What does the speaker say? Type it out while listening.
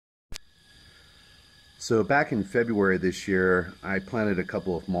So back in February this year, I planted a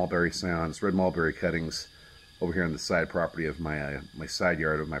couple of mulberry scions, red mulberry cuttings, over here on the side property of my side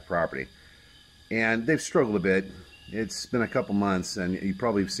yard of my property, and they've struggled a bit. It's been a couple months, and you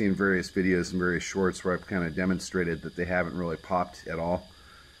probably have seen various videos and various shorts where I've kind of demonstrated that they haven't really popped at all.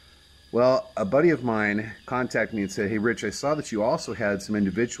 Well, a buddy of mine contacted me and said, "Hey Rich, I saw that you also had some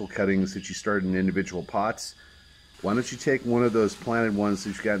individual cuttings that you started in individual pots. Why don't you take one of those planted ones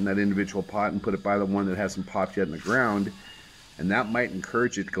that you got in that individual pot and put it by the one that hasn't popped yet in the ground, and that might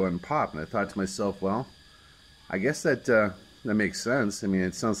encourage it to go ahead and pop." And I thought to myself, well, I guess that makes sense. I mean,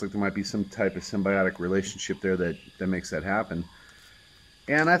 it sounds like there might be some type of symbiotic relationship there that makes that happen.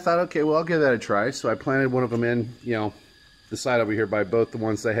 And I thought, okay, well, I'll give that a try. So I planted one of them in, the side over here by both the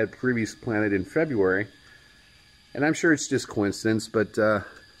ones I had previously planted in February. And I'm sure it's just coincidence, but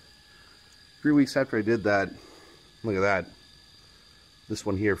 3 weeks after I did that, look at that. This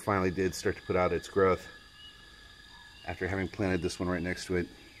one here finally did start to put out its growth after having planted this one right next to it.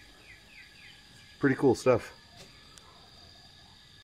 Pretty cool stuff.